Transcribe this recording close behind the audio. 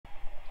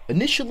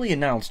Initially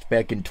announced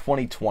back in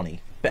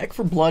 2020, Back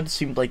 4 Blood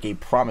seemed like a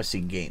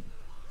promising game.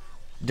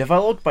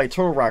 Developed by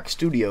Turtle Rock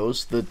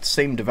Studios, the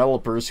same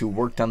developers who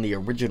worked on the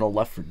original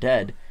Left 4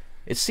 Dead,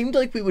 it seemed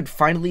like we would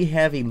finally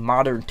have a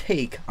modern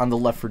take on the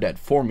Left 4 Dead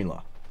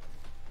formula.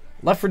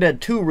 Left 4 Dead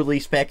 2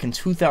 released back in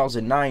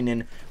 2009,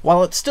 and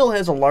while it still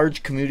has a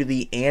large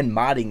community and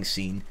modding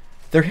scene,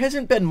 there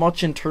hasn't been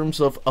much in terms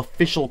of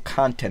official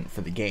content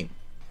for the game.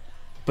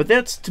 But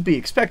that's to be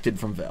expected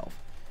from Valve.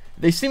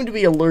 They seem to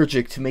be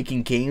allergic to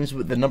making games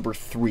with the number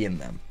 3 in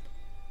them.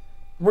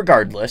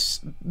 Regardless,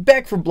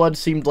 Back 4 Blood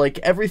seemed like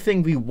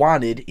everything we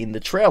wanted in the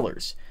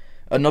trailers.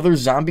 Another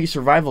zombie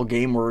survival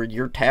game where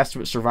you're tasked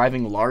with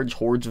surviving large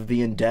hordes of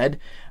the undead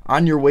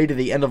on your way to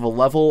the end of a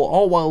level,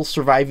 all while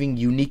surviving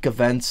unique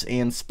events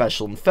and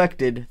special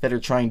infected that are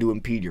trying to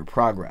impede your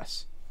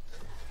progress.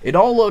 It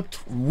all looked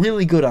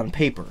really good on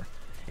paper,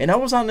 and I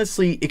was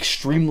honestly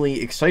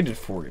extremely excited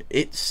for it.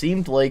 It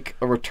seemed like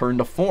a return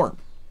to form.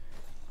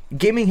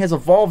 Gaming has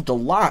evolved a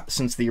lot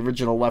since the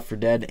original Left 4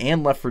 Dead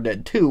and Left 4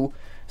 Dead 2,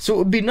 so it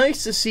would be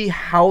nice to see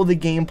how the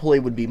gameplay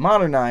would be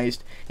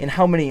modernized and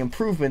how many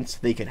improvements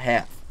they could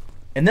have.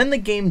 And then the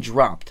game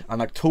dropped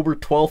on October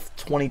 12th,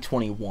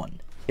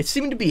 2021. It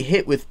seemed to be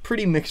hit with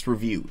pretty mixed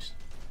reviews.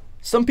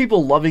 Some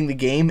people loving the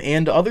game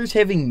and others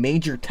having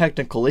major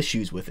technical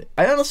issues with it.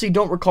 I honestly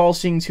don't recall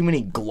seeing too many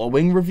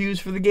glowing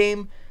reviews for the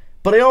game,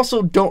 but I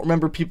also don't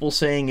remember people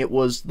saying it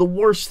was the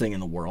worst thing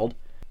in the world.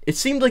 It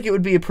seemed like it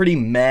would be a pretty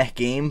meh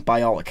game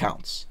by all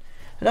accounts.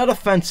 Not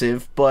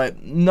offensive,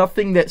 but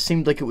nothing that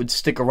seemed like it would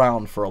stick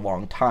around for a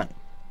long time.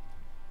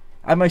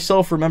 I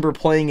myself remember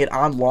playing it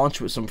on launch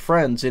with some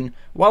friends, and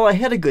while I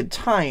had a good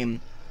time,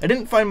 I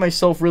didn't find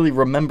myself really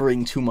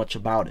remembering too much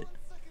about it.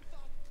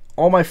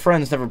 All my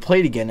friends never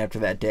played again after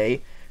that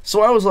day,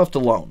 so I was left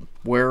alone,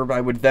 where I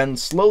would then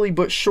slowly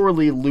but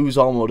surely lose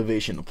all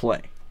motivation to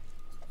play.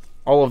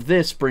 All of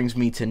this brings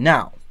me to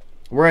now,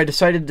 where I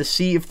decided to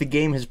see if the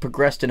game has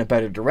progressed in a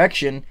better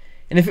direction,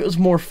 and if it was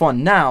more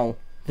fun now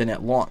than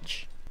at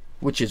launch.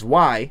 Which is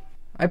why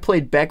I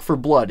played Back 4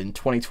 Blood in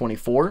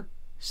 2024,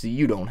 so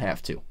you don't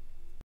have to.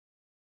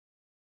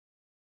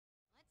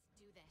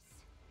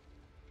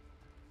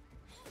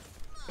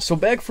 So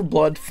Back 4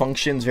 Blood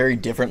functions very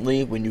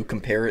differently when you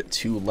compare it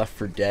to Left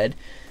 4 Dead.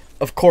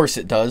 Of course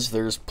it does.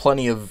 There's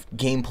plenty of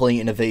gameplay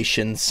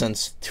innovations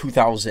since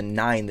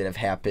 2009 that have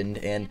happened,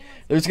 and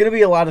there's going to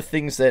be a lot of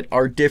things that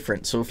are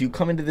different. So if you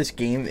come into this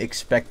game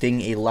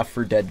expecting a Left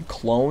 4 Dead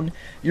clone,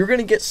 you're going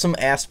to get some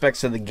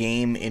aspects of the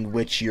game in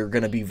which you're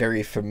going to be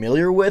very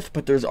familiar with,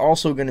 but there's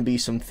also going to be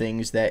some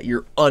things that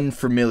you're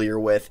unfamiliar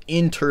with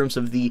in terms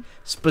of the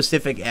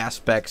specific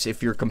aspects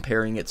if you're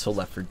comparing it to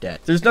Left 4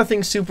 Dead. There's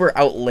nothing super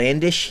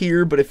outlandish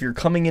here, but if you're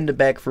coming into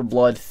Back 4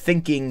 Blood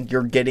thinking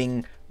you're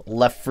getting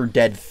Left 4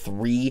 Dead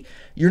 3,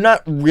 you're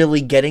not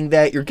really getting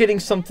that. You're getting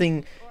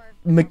something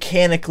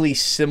mechanically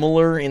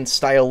similar and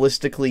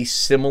stylistically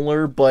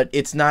similar, but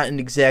it's not an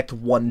exact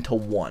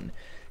one-to-one.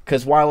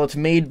 Because while it's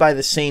made by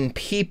the same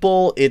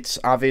people, it's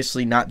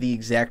obviously not the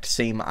exact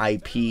same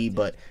IP,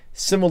 but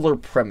similar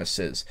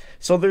premises.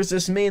 So there's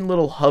this main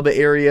little hub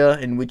area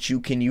in which you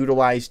can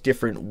utilize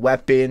different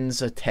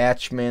weapons,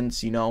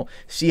 attachments,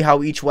 see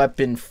how each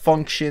weapon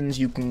functions.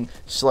 You can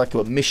select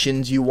what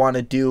missions you want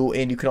to do,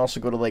 and you can also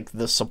go to like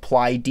the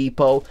supply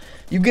depot.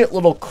 You get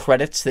little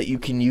credits that you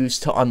can use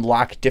to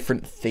unlock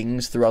different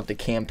things throughout the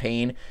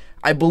campaign.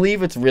 I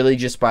believe it's really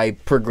just by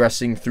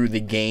progressing through the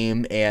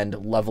game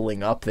and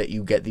leveling up that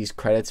you get these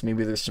credits.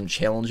 Maybe there's some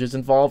challenges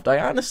involved. I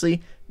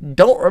honestly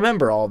don't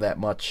remember all that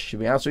much, to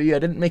be honest with you. I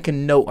didn't make a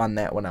note on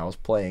that when I was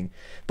playing.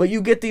 But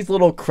you get these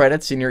little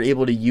credits and you're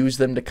able to use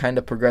them to kind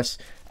of progress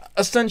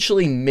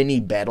essentially mini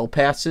battle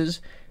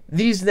passes.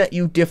 These net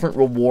you different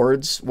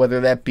rewards, whether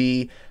that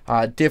be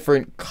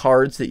different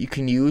cards that you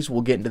can use,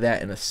 we'll get into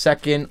that in a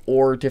second,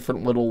 or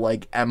different little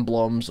like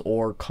emblems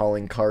or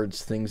calling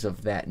cards, things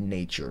of that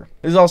nature.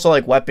 There's also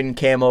like weapon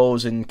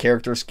camos and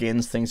character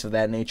skins, things of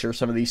that nature.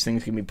 Some of these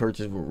things can be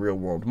purchased with real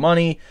world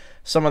money,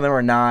 some of them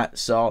are not.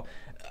 So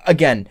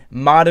again,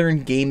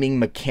 modern gaming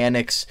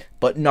mechanics,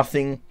 but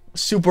nothing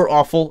super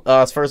awful.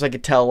 As far as I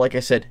could tell, like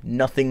I said,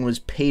 nothing was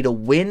pay to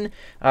win,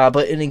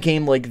 but in a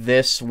game like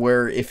this,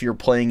 where if you're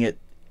playing it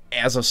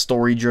as a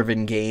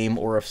story-driven game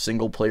or a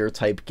single-player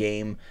type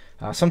game,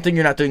 something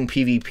you're not doing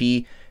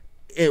PvP,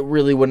 it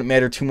really wouldn't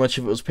matter too much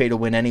if it was pay to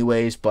win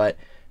anyways, but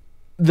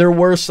there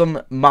were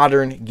some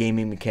modern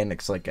gaming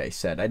mechanics, like I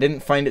said. I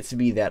didn't find it to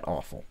be that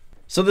awful.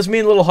 So this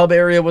main little hub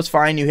area was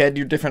fine. You had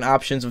your different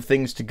options of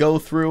things to go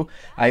through.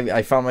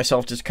 I found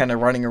myself just kind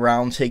of running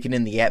around, taking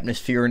in the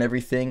atmosphere and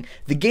everything.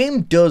 The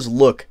game does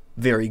look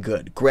very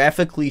good.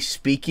 Graphically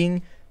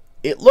speaking,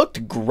 it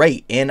looked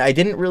great, and I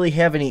didn't really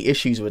have any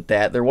issues with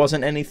that. There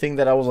wasn't anything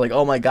that I was like,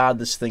 oh my god,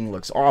 this thing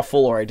looks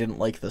awful, or I didn't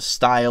like the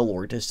style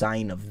or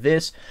design of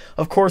this.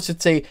 Of course,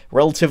 it's a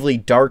relatively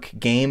dark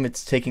game.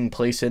 It's taking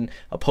place in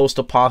a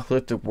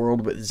post-apocalyptic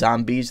world with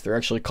zombies. They're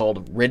actually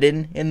called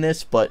Ridden in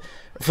this, but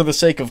for the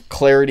sake of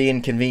clarity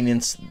and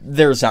convenience,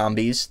 they're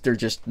zombies. They're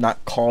just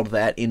not called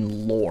that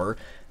in lore.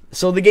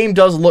 So the game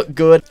does look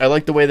good. I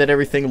like the way that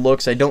everything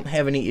looks. I don't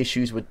have any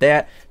issues with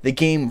that. The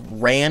game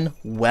ran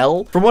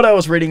well. From what I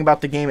was reading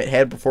about the game, it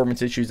had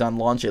performance issues on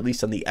launch, at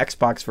least on the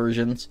Xbox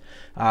versions.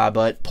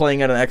 But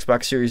playing on an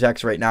Xbox Series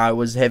X right now, I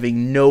was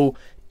having no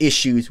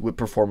issues with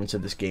performance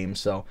of this game.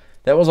 So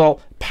that was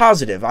all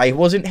positive. I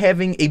wasn't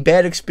having a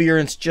bad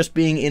experience just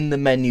being in the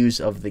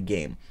menus of the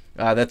game.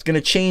 That's going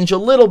to change a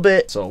little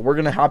bit, so we're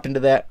going to hop into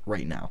that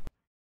right now.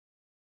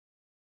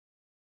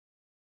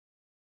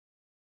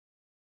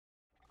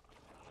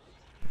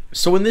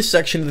 So in this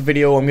section of the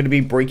video, I'm going to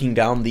be breaking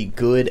down the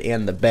good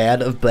and the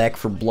bad of Back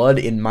 4 Blood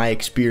in my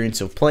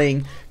experience of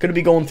playing. Going to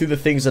be going through the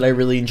things that I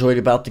really enjoyed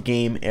about the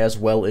game, as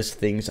well as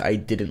things I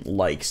didn't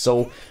like.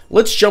 So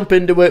let's jump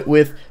into it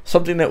with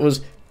something that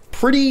was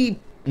pretty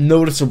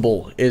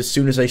noticeable as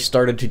soon as I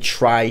started to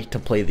try to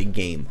play the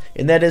game,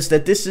 and that is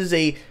that this is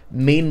a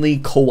mainly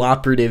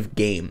cooperative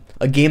game,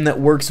 a game that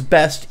works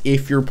best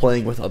if you're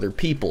playing with other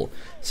people.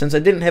 Since I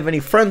didn't have any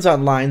friends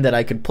online that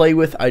I could play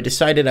with, I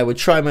decided I would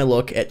try my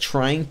luck at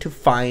trying to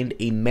find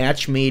a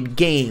match-made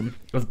game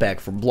of Back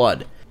 4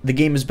 Blood. The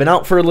game has been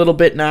out for a little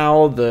bit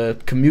now, the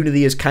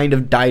community has kind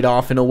of died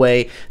off in a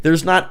way,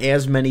 there's not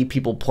as many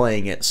people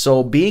playing it,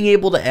 so being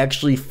able to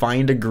actually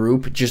find a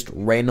group just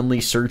randomly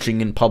searching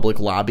in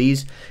public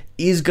lobbies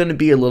is going to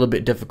be a little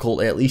bit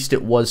difficult, at least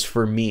it was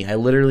for me. I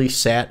literally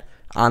sat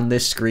on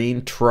this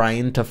screen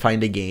trying to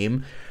find a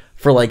game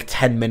for like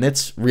 10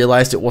 minutes,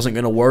 realized it wasn't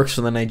going to work,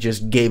 so then I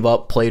just gave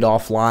up, played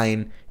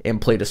offline, and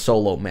played a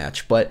solo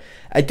match. But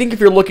I think if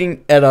you're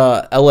looking at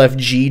a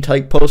LFG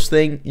type post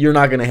thing, you're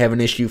not going to have an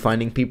issue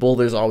finding people.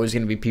 There's always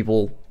going to be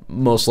people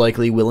most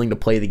likely willing to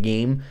play the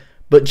game.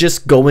 But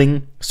just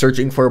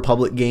searching for a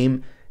public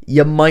game,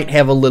 you might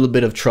have a little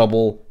bit of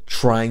trouble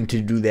trying to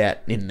do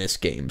that in this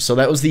game. So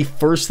that was the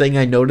first thing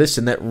I noticed,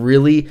 and that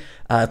really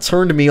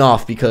turned me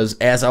off, because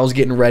as I was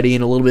getting ready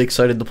and a little bit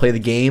excited to play the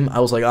game, I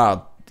was like,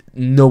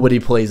 nobody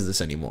plays this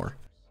anymore.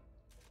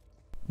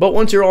 But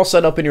once you're all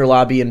set up in your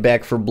lobby in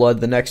Back 4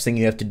 Blood, the next thing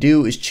you have to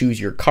do is choose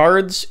your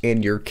cards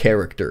and your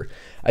character.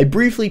 I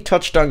briefly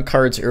touched on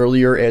cards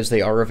earlier as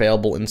they are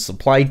available in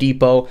Supply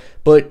Depot,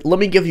 but let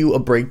me give you a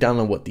breakdown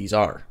on what these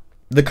are.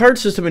 The card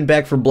system in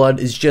Back 4 Blood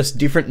is just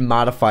different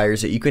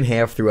modifiers that you can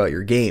have throughout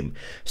your game.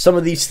 Some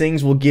of these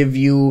things will give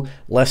you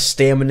less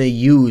stamina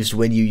used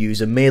when you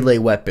use a melee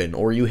weapon,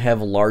 or you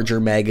have larger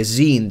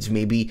magazines.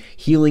 Maybe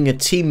healing a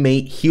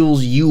teammate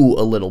heals you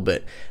a little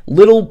bit.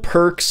 Little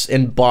perks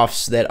and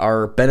buffs that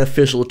are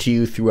beneficial to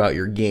you throughout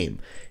your game.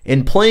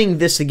 And playing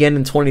this again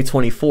in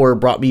 2024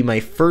 brought me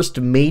my first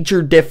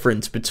major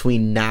difference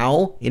between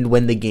now and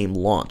when the game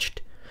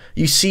launched.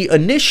 You see,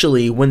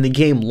 initially, when the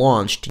game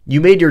launched, you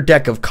made your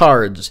deck of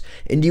cards,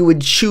 and you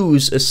would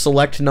choose a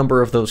select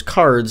number of those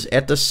cards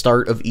at the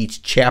start of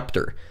each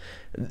chapter.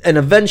 And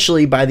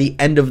eventually, by the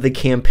end of the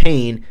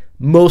campaign,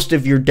 most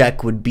of your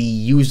deck would be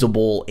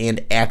usable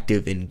and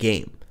active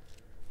in-game.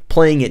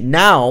 Playing it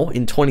now,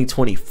 in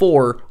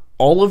 2024,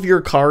 all of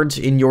your cards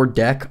in your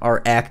deck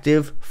are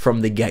active from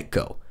the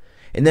get-go.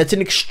 And that's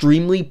an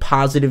extremely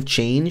positive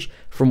change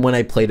from when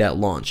I played at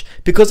launch.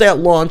 Because at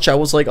launch, I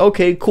was like,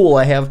 okay, cool,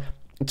 I have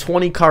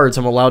 20 cards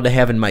I'm allowed to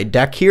have in my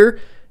deck here,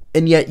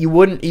 and yet you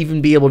wouldn't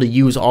even be able to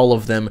use all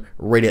of them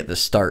right at the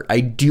start.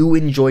 I do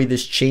enjoy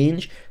this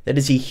change. That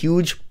is a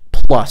huge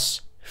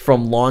plus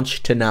from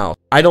launch to now.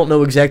 I don't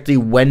know exactly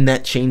when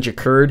that change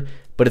occurred,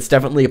 but it's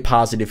definitely a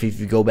positive if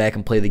you go back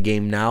and play the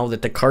game now,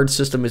 that the card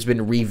system has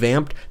been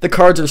revamped. The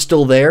cards are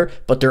still there,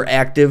 but they're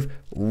active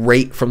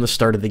right from the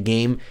start of the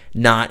game,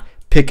 not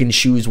pick and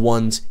choose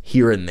ones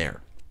here and there.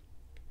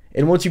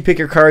 And once you pick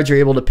your cards, you're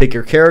able to pick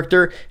your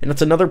character, and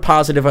that's another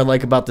positive I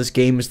like about this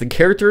game, is the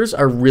characters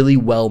are really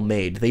well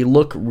made. They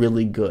look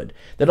really good.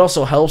 That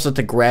also helps that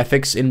the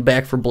graphics in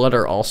Back 4 Blood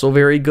are also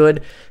very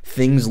good.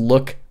 Things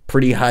look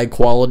pretty high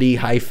quality,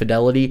 high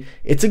fidelity.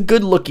 It's a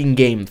good looking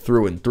game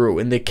through and through,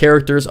 and the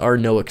characters are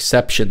no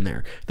exception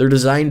there. They're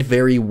designed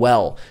very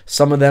well.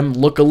 Some of them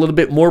look a little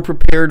bit more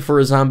prepared for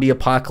a zombie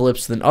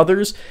apocalypse than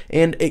others,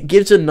 and it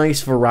gives a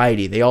nice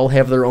variety. They all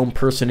have their own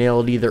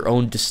personality, their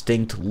own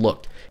distinct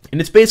look. And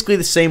it's basically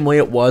the same way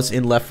it was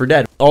in Left 4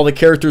 Dead. All the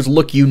characters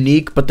look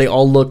unique, but they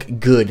all look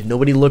good.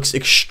 Nobody looks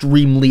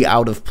extremely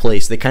out of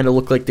place. They kind of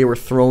look like they were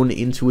thrown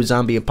into a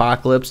zombie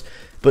apocalypse,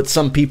 but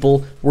some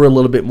people were a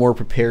little bit more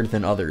prepared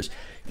than others.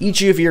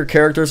 Each of your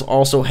characters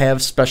also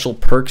have special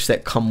perks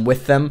that come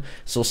with them,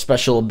 so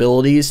special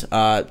abilities.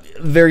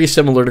 Very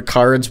similar to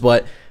cards,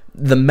 but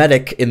the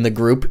medic in the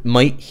group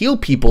might heal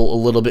people a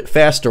little bit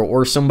faster,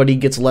 or somebody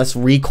gets less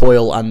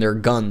recoil on their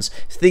guns,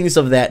 things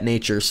of that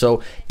nature.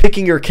 So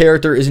picking your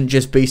character isn't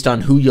just based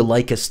on who you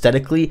like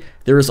aesthetically,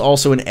 there is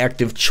also an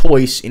active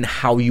choice in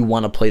how you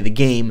want to play the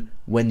game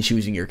when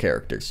choosing your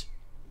characters.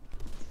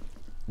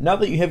 Now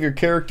that you have your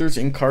characters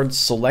and cards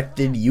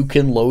selected, you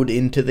can load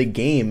into the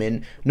game,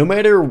 and no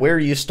matter where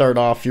you start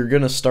off, you're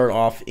going to start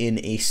off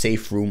in a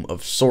safe room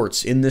of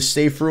sorts. In this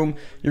safe room,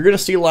 you're going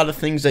to see a lot of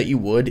things that you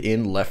would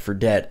in Left 4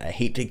 Dead. I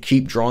hate to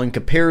keep drawing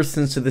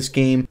comparisons to this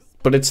game,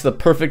 but it's the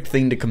perfect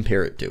thing to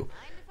compare it to.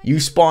 You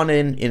spawn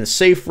in a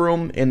safe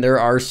room, and there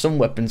are some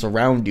weapons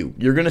around you.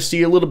 You're going to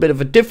see a little bit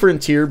of a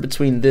difference here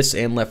between this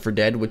and Left 4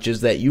 Dead, which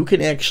is that you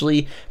can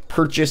actually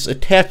purchase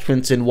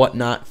attachments and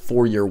whatnot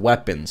for your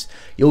weapons.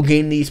 You'll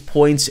gain these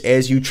points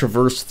as you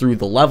traverse through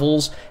the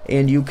levels,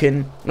 and you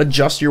can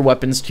adjust your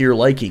weapons to your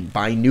liking,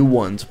 buy new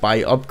ones,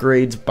 buy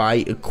upgrades, buy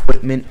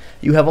equipment.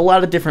 You have a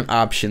lot of different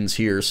options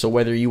here, so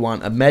whether you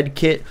want a med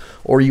kit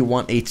or you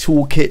want a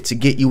toolkit to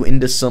get you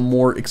into some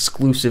more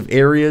exclusive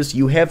areas,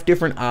 you have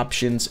different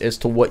options as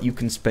to what you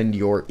can spend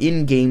your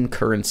in-game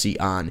currency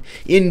on.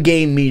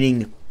 In-game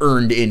meaning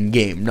earned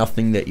in-game,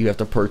 nothing that you have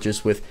to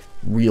purchase with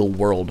real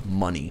world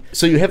money.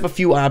 So you have a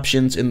few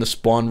options in the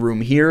spawn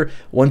room here.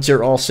 Once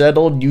you're all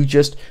settled, you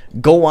just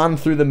go on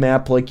through the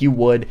map like you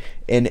would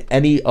in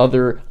any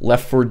other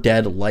Left 4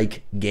 Dead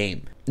like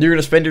game. You're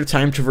going to spend your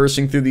time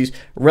traversing through these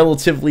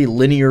relatively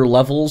linear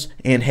levels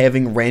and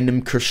having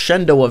random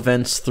crescendo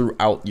events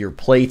throughout your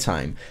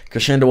playtime.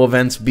 Crescendo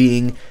events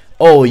being,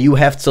 oh, you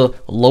have to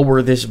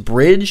lower this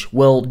bridge?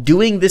 Well,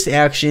 doing this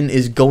action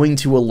is going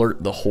to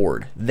alert the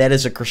Horde. That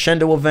is a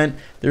crescendo event.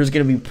 There's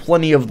going to be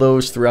plenty of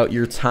those throughout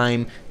your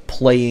time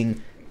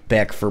playing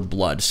Back 4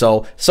 Blood.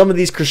 So some of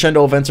these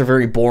crescendo events are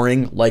very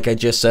boring, like I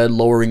just said,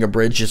 lowering a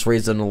bridge just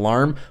raised an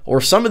alarm, or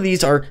some of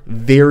these are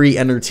very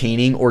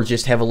entertaining or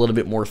just have a little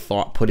bit more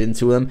thought put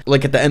into them.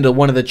 Like at the end of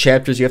one of the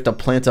chapters, you have to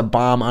plant a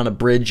bomb on a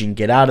bridge and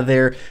get out of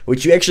there,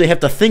 which you actually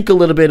have to think a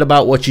little bit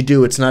about what you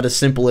do. It's not as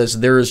simple as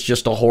there is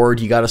just a horde,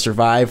 you got to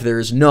survive.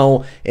 There's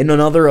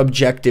another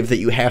objective that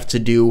you have to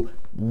do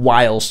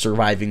while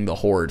surviving the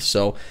horde.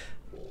 So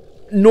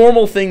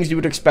normal things you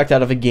would expect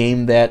out of a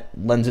game that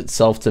lends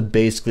itself to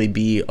basically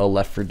be a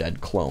Left 4 Dead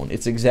clone.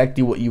 It's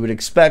exactly what you would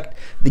expect.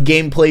 The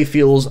gameplay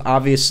feels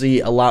obviously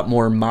a lot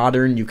more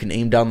modern. You can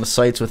aim down the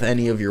sights with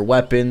any of your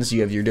weapons.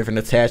 You have your different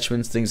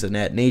attachments, things of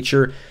that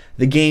nature.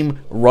 The game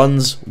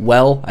runs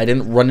well. I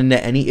didn't run into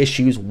any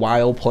issues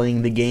while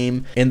playing the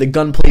game, and the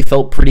gunplay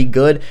felt pretty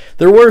good.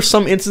 There were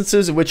some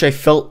instances in which I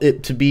felt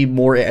it to be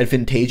more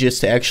advantageous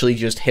to actually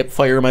just hip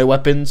fire my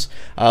weapons,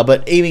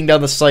 but aiming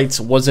down the sights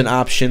wasn't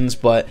options.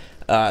 But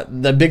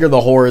the bigger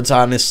the hordes,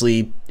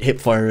 honestly,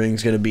 hip firing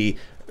is going to be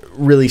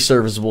really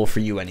serviceable for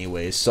you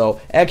anyways. So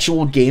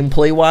actual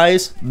gameplay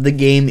wise, the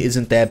game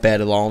isn't that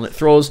bad at all, and it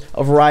throws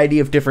a variety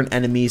of different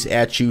enemies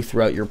at you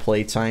throughout your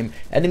playtime.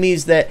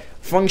 Enemies that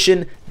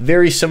function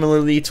very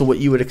similarly to what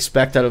you would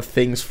expect out of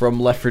things from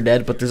Left 4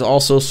 Dead, but there's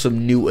also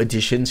some new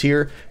additions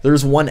here.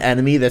 There's one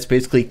enemy that's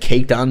basically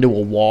caked onto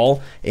a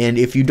wall, and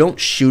if you don't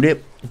shoot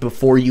it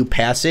before you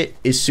pass it,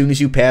 as soon as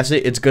you pass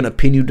it, it's going to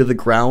pin you to the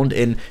ground,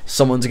 and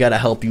someone's got to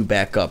help you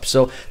back up.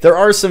 So there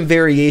are some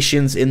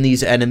variations in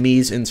these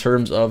enemies in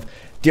terms of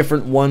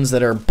different ones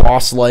that are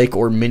boss-like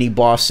or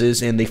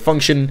mini-bosses, and they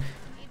function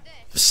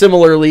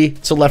similarly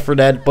to Left 4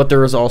 Dead, but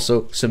there is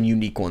also some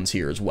unique ones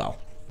here as well.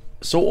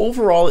 So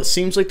overall, it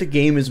seems like the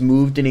game has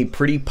moved in a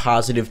pretty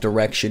positive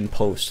direction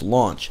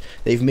post-launch.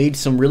 They've made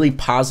some really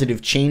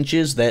positive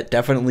changes that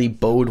definitely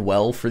bode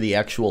well for the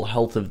actual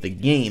health of the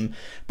game,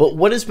 but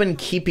what has been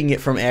keeping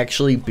it from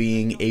actually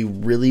being a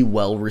really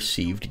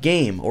well-received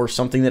game, or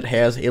something that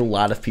has a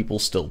lot of people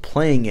still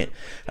playing it?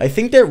 I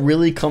think that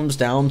really comes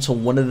down to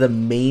one of the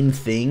main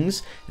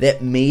things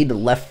that made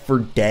Left 4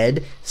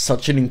 Dead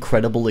such an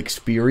incredible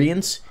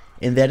experience,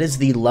 and that is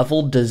the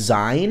level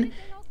design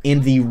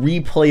and the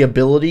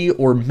replayability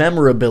or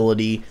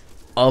memorability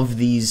of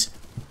these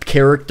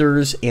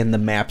characters and the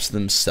maps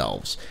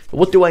themselves.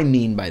 What do I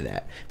mean by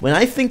that? When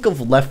I think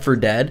of Left 4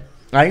 Dead,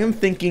 I am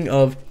thinking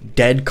of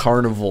Dead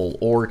Carnival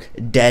or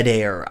Dead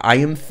Air. I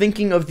am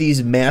thinking of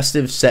these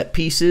massive set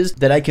pieces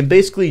that I can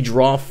basically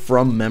draw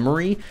from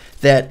memory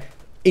that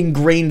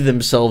ingrained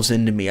themselves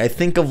into me. I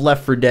think of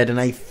Left 4 Dead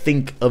and I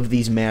think of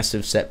these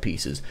massive set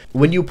pieces.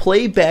 When you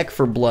play Back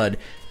 4 Blood,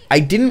 I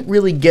didn't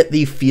really get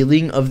the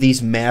feeling of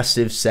these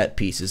massive set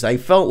pieces. I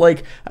felt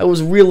like I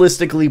was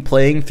realistically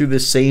playing through the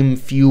same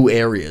few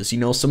areas, you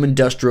know, some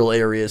industrial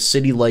areas,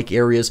 city-like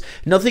areas.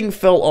 Nothing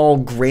felt all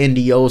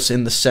grandiose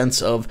in the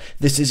sense of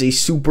this is a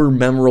super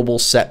memorable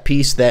set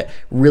piece that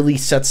really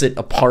sets it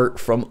apart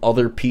from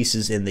other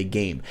pieces in the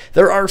game.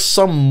 There are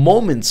some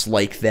moments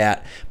like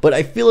that, but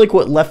I feel like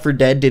what Left 4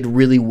 Dead did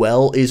really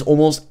well is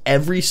almost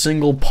every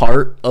single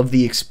part of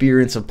the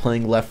experience of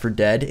playing Left 4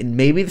 Dead, and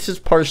maybe this is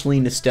partially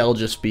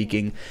nostalgia speaking,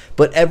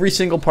 but every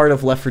single part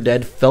of Left 4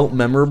 Dead felt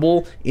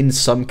memorable in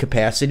some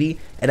capacity,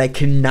 and I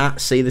cannot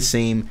say the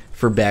same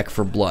for Back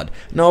 4 Blood.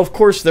 Now, of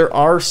course, there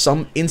are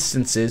some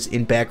instances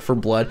in Back 4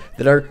 Blood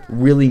that are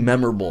really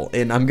memorable,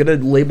 and I'm going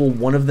to label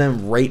one of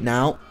them right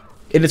now,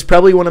 and it's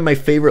probably one of my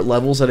favorite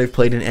levels that I've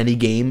played in any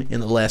game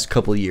in the last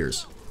couple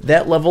years.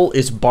 That level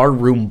is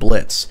Barroom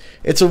Blitz.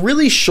 It's a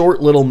really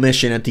short little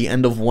mission at the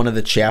end of one of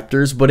the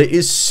chapters, but it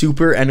is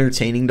super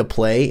entertaining to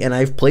play, and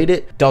I've played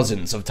it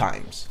dozens of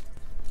times.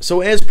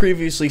 So as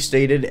previously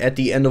stated, at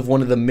the end of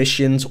one of the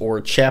missions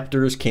or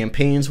chapters,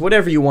 campaigns,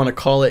 whatever you want to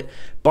call it,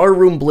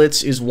 Barroom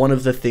Blitz is one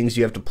of the things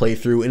you have to play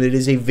through, and it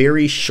is a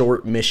very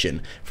short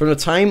mission. From the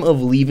time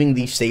of leaving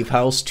the safe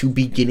house to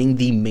beginning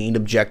the main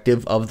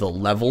objective of the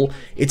level,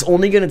 it's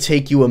only going to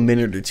take you a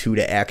minute or two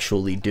to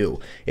actually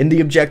do. And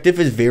the objective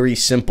is very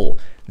simple.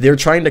 They're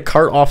trying to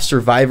cart off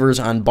survivors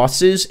on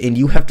buses, and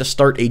you have to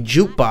start a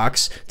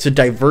jukebox to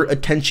divert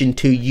attention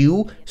to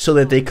you so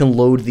that they can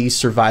load these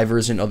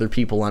survivors and other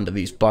people onto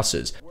these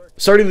buses.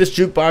 Starting this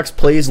jukebox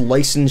plays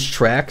licensed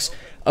tracks,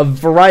 a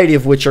variety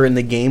of which are in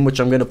the game, which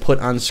I'm going to put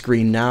on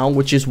screen now,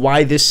 which is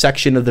why this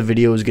section of the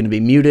video is going to be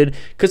muted,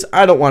 because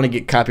I don't want to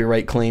get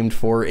copyright claimed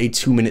for a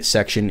 2-minute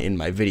section in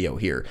my video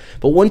here.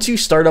 But once you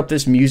start up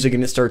this music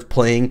and it starts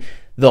playing,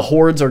 the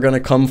hordes are going to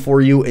come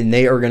for you, and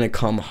they are going to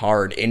come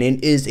hard. And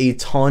it is a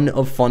ton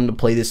of fun to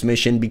play this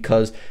mission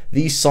because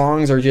these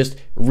songs are just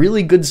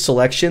really good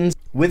selections,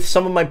 with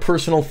some of my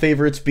personal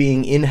favorites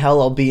being In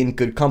Hell I'll Be in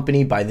Good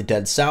Company by the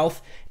Dead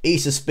South,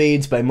 Ace of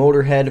Spades by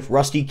Motorhead,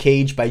 Rusty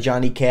Cage by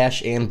Johnny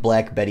Cash, and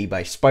Black Betty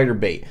by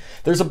Spiderbait.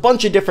 There's a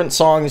bunch of different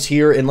songs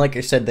here, and like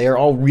I said, they are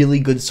all really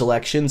good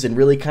selections and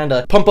really kind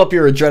of pump up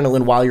your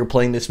adrenaline while you're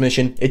playing this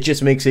mission. It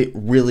just makes it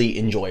really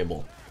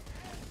enjoyable.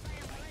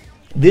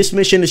 This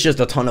mission is just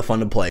a ton of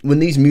fun to play. When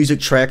these music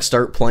tracks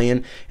start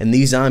playing and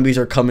these zombies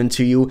are coming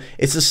to you,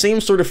 it's the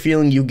same sort of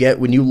feeling you get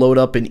when you load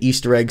up an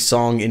Easter egg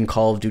song in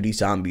Call of Duty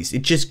Zombies.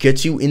 It just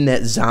gets you in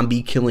that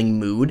zombie killing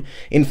mood,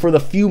 and for the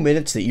few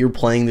minutes that you're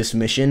playing this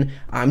mission,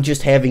 I'm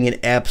just having an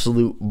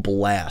absolute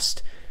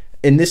blast.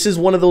 And this is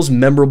one of those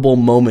memorable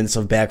moments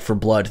of Back 4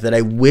 Blood that I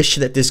wish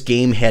that this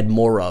game had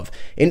more of.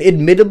 And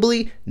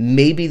admittedly,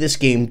 maybe this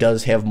game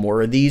does have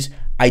more of these.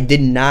 I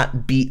did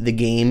not beat the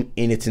game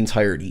in its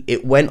entirety.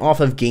 It went off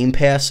of Game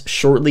Pass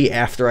shortly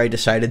after I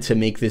decided to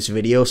make this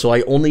video, so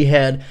I only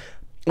had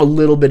a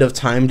little bit of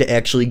time to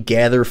actually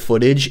gather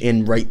footage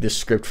and write this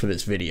script for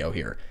this video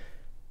here.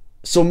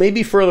 So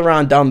maybe further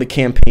on down the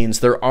campaigns,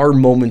 there are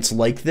moments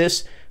like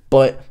this,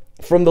 but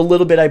from the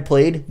little bit I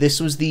played, this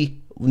was the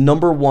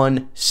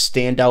 #1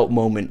 standout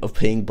moment of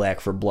playing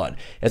Back 4 Blood,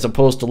 as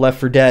opposed to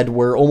Left 4 Dead,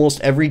 where almost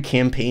every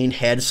campaign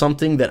had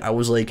something that I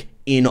was like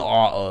in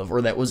awe of,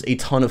 or that was a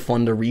ton of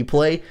fun to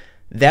replay.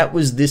 That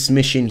was this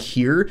mission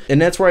here, and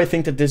that's where I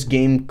think that this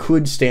game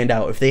could stand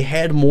out. If they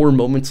had more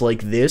moments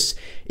like this,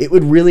 it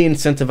would really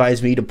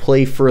incentivize me to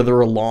play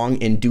further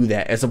along and do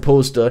that, as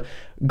opposed to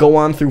go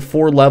on through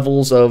 4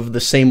 levels of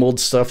the same old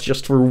stuff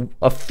just for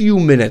a few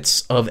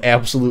minutes of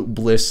absolute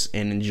bliss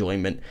and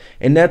enjoyment.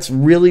 And that's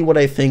really what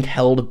I think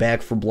held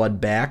Back 4 Blood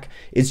back.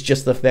 It's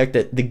just the fact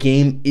that the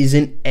game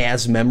isn't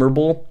as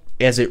memorable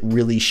as it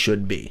really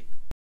should be.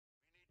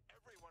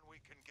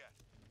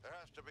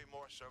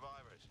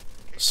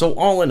 So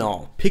all in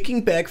all,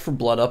 picking Back 4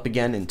 Blood up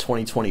again in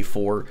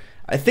 2024,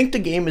 I think the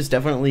game has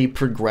definitely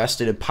progressed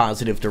in a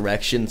positive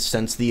direction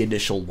since the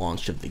initial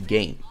launch of the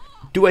game.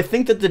 Do I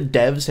think that the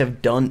devs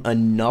have done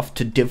enough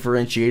to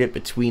differentiate it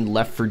between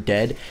Left 4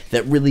 Dead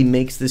that really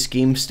makes this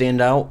game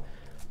stand out?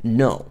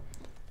 No.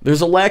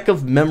 There's a lack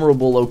of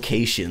memorable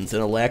locations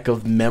and a lack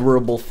of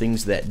memorable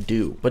things that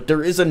do, but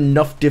there is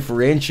enough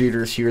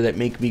differentiators here that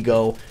make me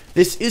go,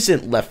 this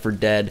isn't Left 4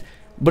 Dead,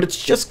 but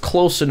it's just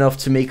close enough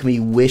to make me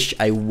wish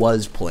I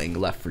was playing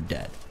Left 4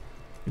 Dead.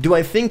 Do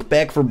I think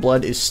Back 4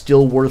 Blood is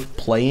still worth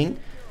playing?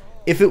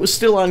 If it was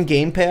still on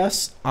Game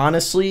Pass,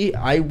 honestly,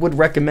 I would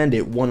recommend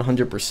it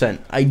 100%.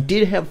 I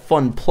did have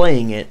fun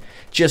playing it,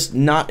 just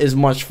not as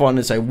much fun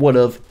as I would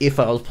have if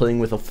I was playing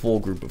with a full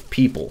group of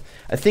people.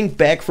 I think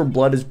Back 4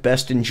 Blood is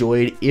best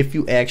enjoyed if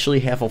you actually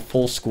have a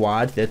full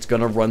squad that's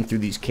going to run through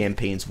these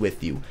campaigns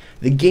with you.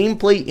 The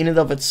gameplay in and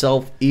of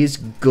itself is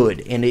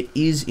good, and it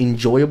is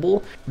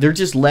enjoyable. There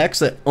just lacks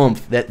that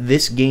oomph that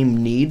this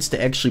game needs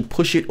to actually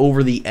push it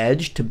over the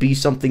edge to be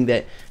something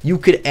that you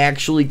could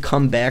actually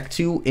come back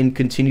to and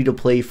continue to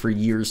play for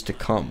years to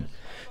come.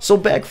 So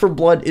Back 4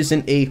 Blood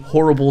isn't a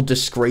horrible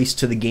disgrace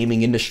to the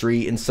gaming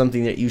industry and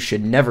something that you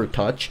should never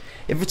touch.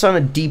 If it's on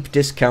a deep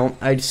discount,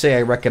 I'd say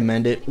I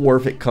recommend it, or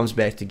if it comes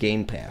back to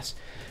Game Pass.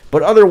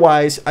 But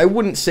otherwise, I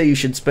wouldn't say you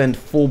should spend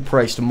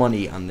full-priced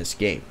money on this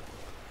game.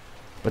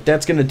 But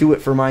that's going to do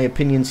it for my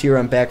opinions here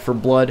on Back 4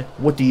 Blood.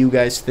 What do you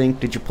guys think?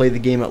 Did you play the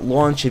game at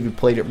launch? Have you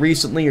played it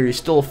recently? Are you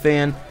still a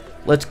fan?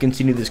 Let's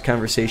continue this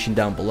conversation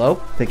down below.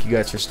 Thank you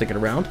guys for sticking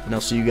around, and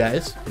I'll see you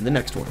guys in the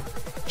next one.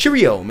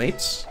 Cheerio,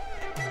 mates!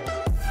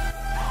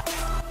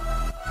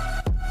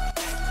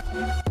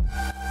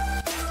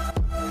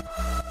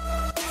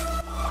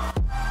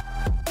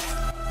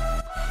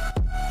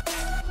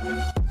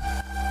 Yeah.